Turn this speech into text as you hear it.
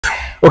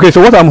Okay,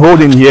 so what I'm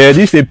holding here,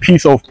 this is a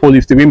piece of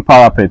polystyrene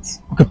parapet.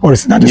 Okay,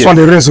 polystyrene. This one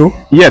the reso.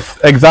 Yes,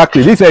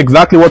 exactly. This is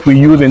exactly what we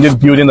use in this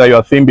building that you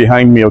are seeing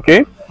behind me.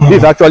 Okay, this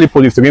is actually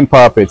polystyrene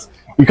parapet.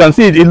 You can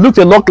see it looks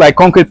a lot like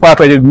concrete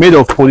parapet. It's made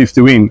of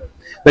polystyrene.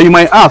 Then you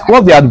might ask,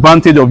 what's the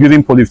advantage of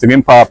using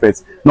polystyrene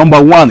parapet? Number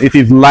one, it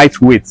is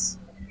lightweight.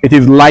 It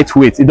is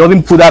lightweight. It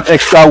doesn't put that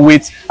extra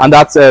weight, and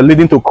that's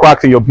leading to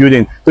cracks in your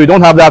building. So you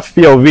don't have that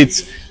fear of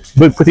it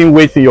putting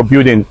weight in your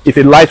building. It's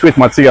a lightweight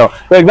material.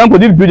 For example,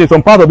 this building,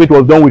 some part of it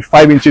was done with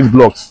 5 inches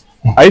blocks.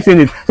 Are you seeing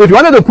it? So if you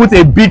wanted to put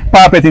a big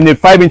parapet in a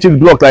 5 inches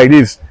block like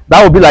this,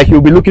 that would be like you'll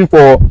be looking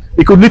for,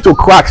 it could lead to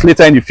cracks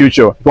later in the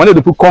future. If you wanted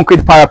to put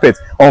concrete parapet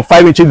on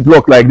 5 inches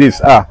block like this,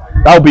 that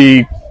would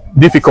be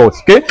difficult.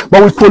 Okay,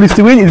 but with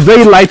polystyrene, it's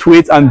very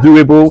lightweight and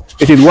durable.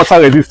 It is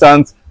water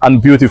resistant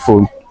and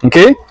beautiful.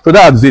 Okay, so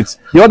that's it.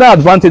 The other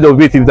advantage of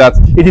it is that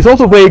it is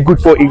also very good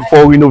for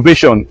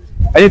renovation.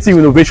 Anything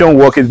renovation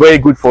work is very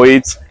good for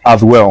it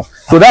as well.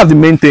 So that's the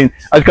main thing.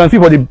 As you can see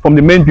from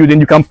the main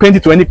building, you can paint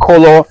it to any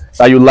color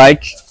that you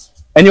like,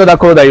 any other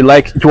color that you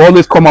like. It will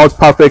always come out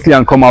perfectly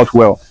and come out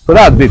well. So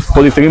that's it,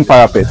 polystyrene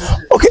parapet.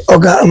 Okay,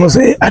 Oga, I must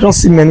say I don't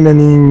see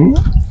many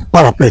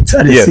parapets.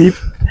 I see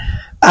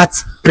at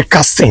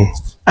precasting.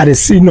 I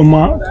see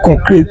normal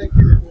concrete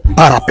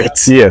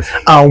parapets. Yes.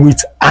 And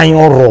with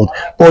iron rod.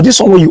 But this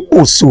one you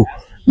also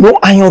no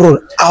iron rod.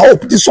 I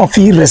hope this one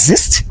will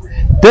resist.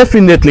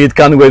 Definitely it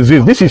can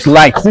resist. This is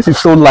light. This is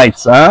so light.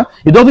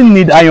 It doesn't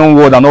need iron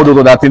rod and all those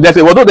other things.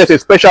 Although there's a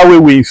special way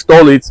we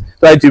install it so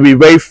that it will be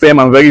very firm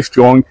and very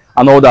strong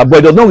and all that, but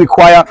it does not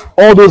require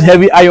all those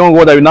heavy iron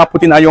rod that you're not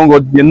putting iron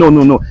rod.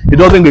 No. It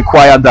doesn't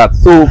require that.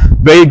 So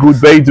very good,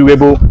 very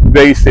durable,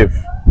 very safe.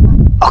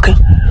 Okay.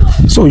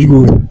 So you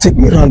will take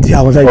me around the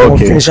house,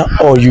 finish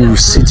or you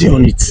sit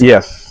on it?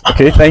 Yes.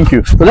 Okay, thank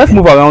you. So let's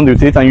move around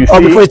with it and you see.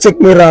 Before you take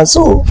me around,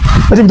 so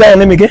what is your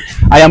name again?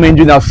 I am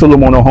Engineer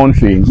Solomon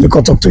Ohonfi. We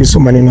can talk to you so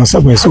many now,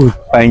 so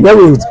thank where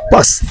will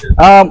pass?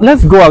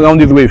 Let's go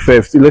around this way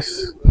first.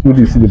 Let's do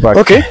this in the back.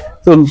 Okay.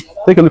 So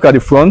take a look at the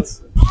front.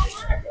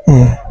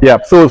 Yeah,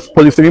 so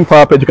polystyrene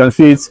parapet, you can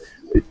see it.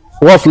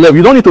 What's left,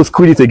 you don't need to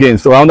screw it again.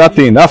 So another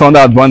thing, that's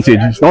another advantage.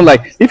 It's not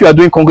like if you are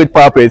doing concrete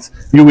parapets,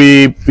 you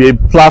will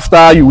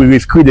plaster, you will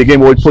screw it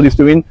again. But with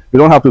polystyrene, you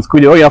don't have to screw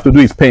it. All you have to do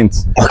is paint.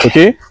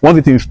 Okay. Once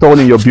it's installed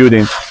in your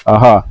building.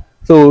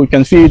 So you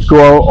can see it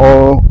go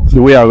all the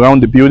way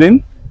around the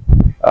building.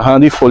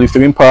 This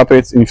polystyrene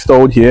parapet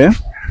installed here.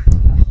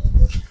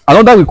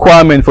 Another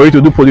requirement for you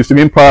to do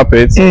polystyrene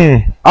parapets,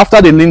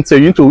 after the lintel,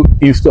 you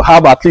need to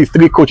have at least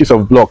 3 coaches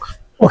of block.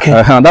 Okay.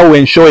 That will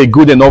ensure a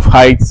good enough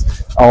height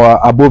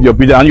above your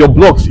building, and your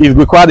blocks is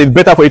required. It's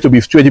better for it to be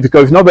straight,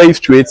 because if it's not very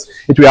straight,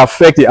 it will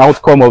affect the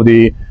outcome of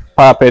the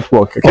parapet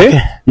work. Okay.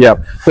 Yeah.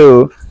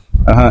 So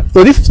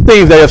these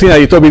things that you're seeing at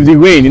the top is the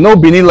rain. You know,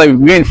 Benin, like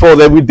rain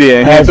falls every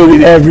day.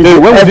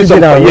 When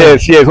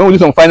we do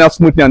some final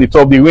smoothing on the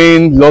top, the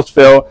rain just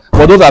fell.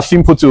 But those are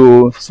simple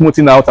to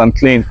smoothing out and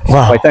clean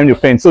by the time you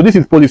paint. So this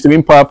is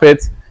polystyrene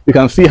parapet. You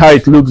can see how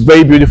it looks,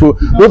 very beautiful.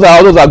 Those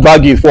are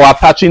baggies for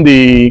attaching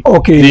the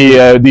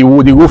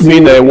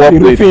roofing work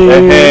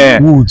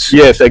plate. Woods.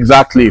 Yes,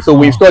 exactly. So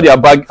we install the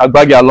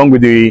baggie along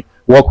with the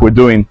work we're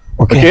doing.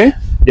 Okay.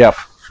 Yeah.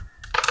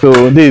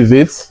 So this is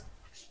it.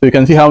 So you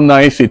can see how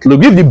nice it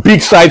looks. This is the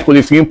big size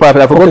polystyrene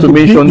parapet. I forgot to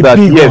mention that.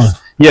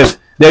 Yes.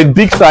 There's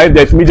big size,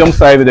 there's medium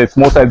size, there's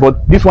small size,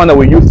 but this one that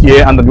we use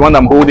here and the one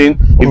I'm holding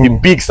is the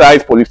big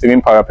size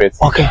polystyrene parapet.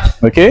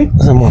 Okay.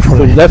 So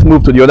let's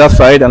move to the other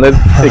side and let's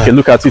take a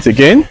look at it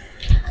again.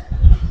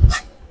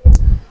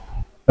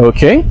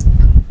 Okay.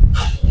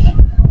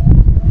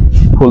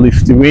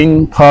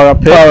 Polystyrene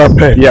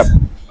parapet. Yep.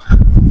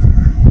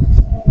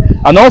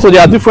 And also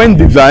there are different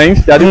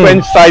designs, there are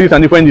different sizes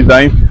and different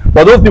designs.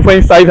 But those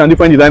different sizes and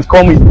different designs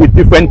come with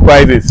different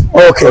prices.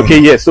 Okay,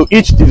 yes. So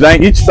each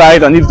design, each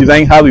size and each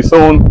design has its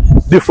own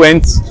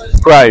different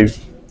price.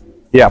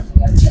 Yeah.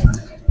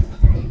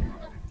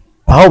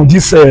 I hope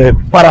this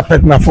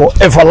parapet now for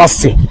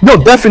everlasting. No,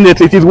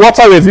 definitely. It is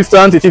water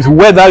resistant, it is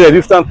weather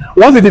resistant.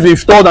 Once it is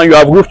installed and you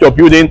have roofed your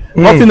building,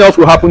 nothing else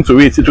will happen to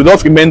it. It will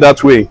just remain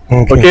that way.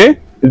 Okay?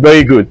 It's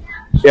very good.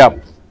 Yeah.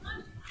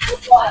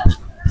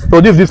 So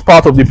this is this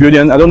part of the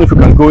building. I don't know if you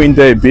can go in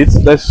there a bit.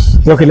 Let's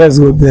go there a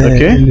little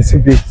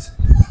bit.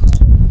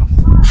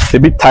 It's a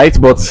bit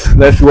tight, but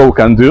let's see what we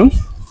can do.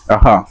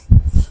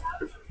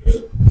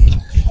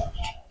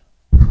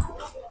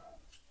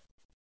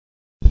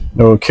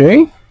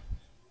 Okay.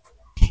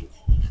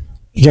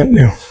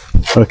 Gently.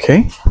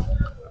 Okay.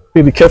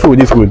 Be careful with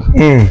this wood.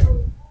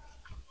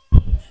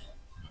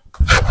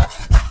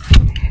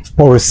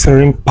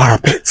 Polystyrene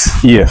parapet.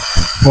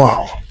 Yes.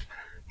 Wow.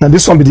 Now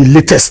this one be the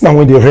latest now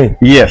when they rain.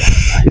 Yes,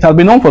 it has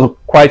been on for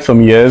quite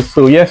some years.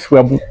 So yes,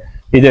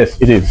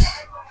 it is.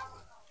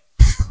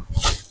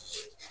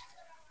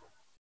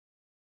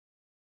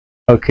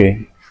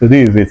 Okay, so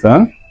this is it,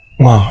 huh?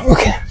 Wow.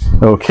 Okay.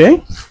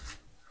 Okay.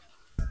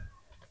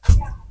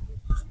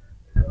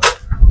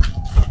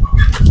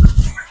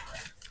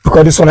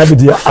 Because this one I be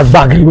the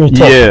agbagi.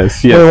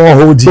 Yes.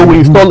 So we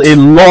install a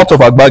lot of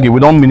agbagi.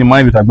 We don't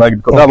minimize with agbagi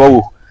because that's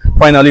what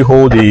finally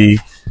hold the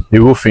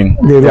roofing.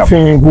 The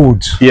roofing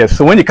wood. Yes.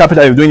 So when the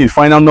carpenter is doing his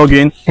final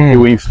noggin, he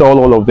will install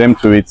all of them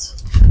to it.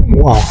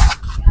 Wow.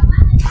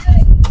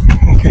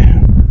 Okay.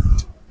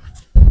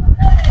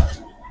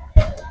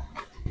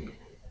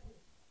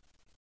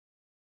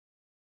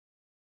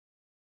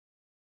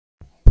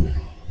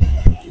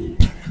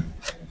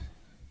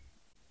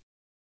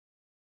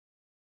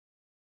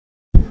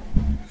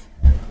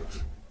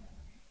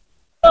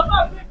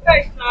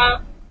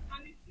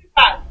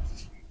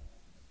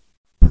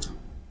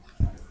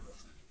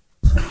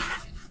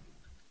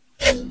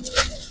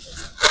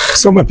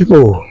 So my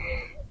people,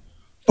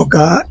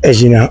 okay,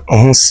 engineer,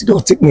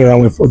 don't take me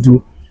around for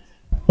do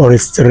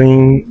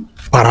polystyrene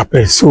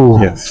parapet. So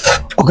yes,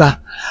 okay,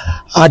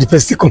 how the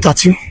person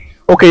contact you?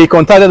 Okay, he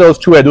contacted us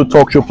through Edu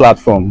Talk Show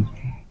platform.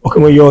 Okay,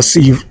 when you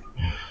see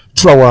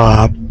through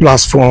our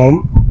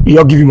platform,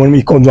 you're giving money,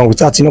 you come down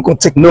without you know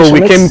take. No,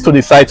 we came to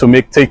the site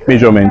to take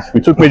measurements.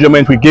 We took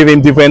measurements. We gave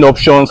him different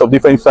options of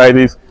different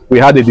sizes. We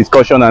had a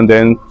discussion, and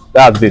then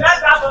that's it.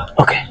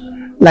 Okay,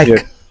 like.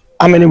 Yes.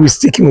 How many weeks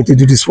taking me to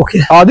do this work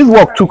here? This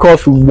work took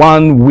us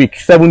 1 week,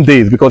 7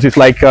 days, because it's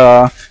like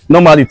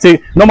normally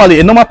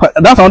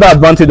that's another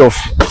advantage of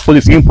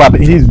polystyrene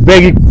parapet. It is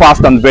very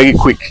fast and very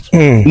quick.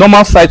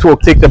 Normal site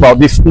work takes about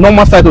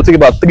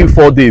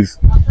 3-4 days.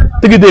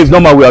 3 days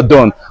normal we are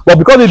done. But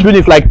because this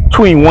building is like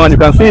 2 in 1, you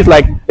can see it's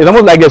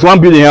almost like there's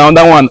one building here,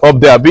 another one up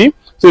there,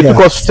 So it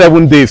took us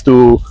 7 days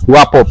to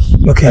wrap up.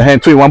 Okay.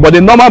 2 in 1. But the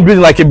normal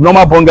building, like a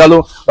normal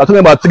bungalow, we're talking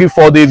about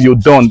 3-4 days, you're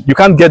done. You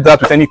can't get that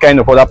with any kind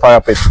of other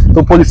parapet.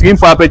 So polystyrene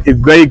parapet is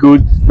very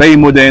good, very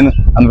modern,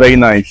 and very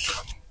nice.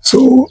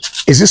 So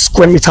is this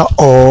square meter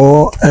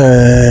or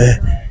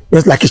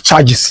it's like it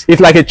charges? It's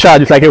like a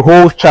charge. It's like a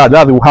whole charge.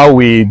 That's how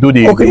we do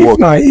the okay. work. If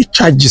now it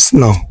charges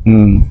now,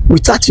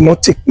 without you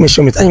not take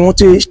measurement, and you want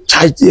to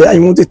charge, you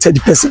want to tell the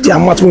person the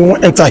amount we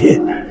want to enter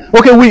here.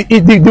 Okay,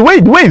 the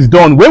way it's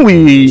done, when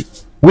we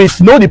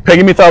know the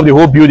perimeter of the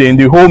whole building,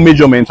 the whole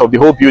measurement of the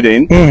whole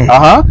building,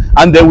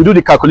 and then we do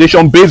the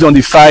calculation based on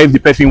the size the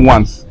person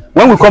wants.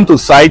 When we come to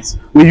sites,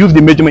 we use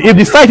the measurement. If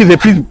the site is a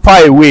bit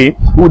far away,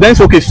 we then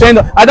say, okay,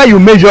 either you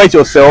measure it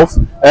yourself,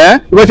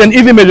 it's an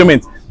easy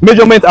measurement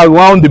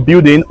around the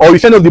building, or you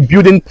send us the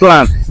building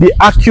plan, the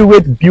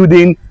accurate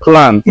building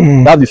plan.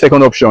 That's the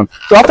second option.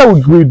 So after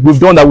we've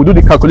done that, we do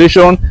the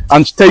calculation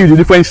and tell you the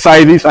different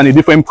sizes and the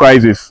different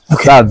prices.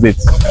 Okay. That's it.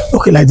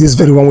 Okay, like this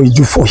very one we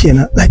do for here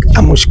now, like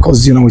how much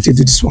cost you know we to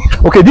do this one?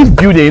 Okay, this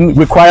building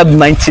required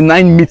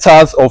 99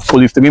 meters of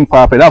polystyrene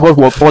parapet. That was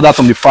ordered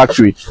from the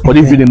factory for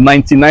this building,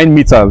 99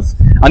 meters.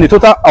 And the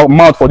total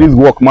amount for this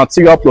work,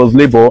 material plus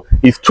labor,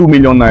 is 2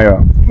 million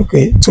naira.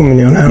 Okay, 2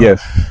 million naira. Yes.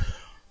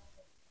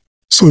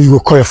 So you will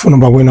call your phone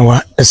number when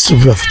our extra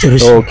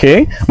iteration.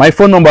 Okay, my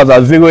phone numbers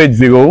are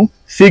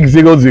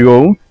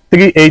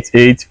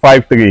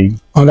 080-600-38853.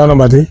 On that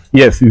number there?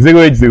 Yes,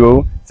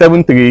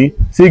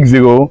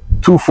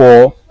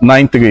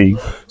 080-7360-2493.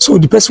 So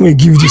the person will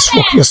give you this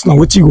work just now.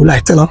 What you would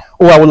like tell her?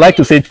 Oh, I would like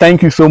to say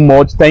thank you so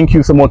much. Thank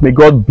you so much. May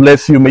God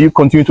bless you. May you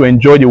continue to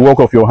enjoy the work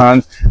of your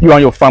hands. You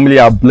and your family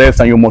are blessed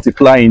and you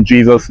multiply in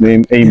Jesus'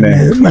 name.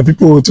 Amen. My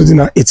people, today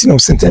now 18th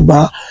of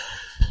September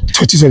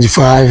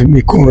 2025,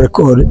 me come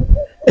record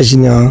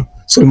engineer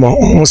Solomon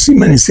on see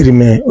many city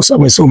man.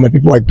 Also, so my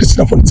people are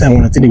listening for the time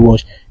when I think they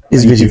watch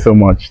this video. Thank you so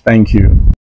much. Thank you.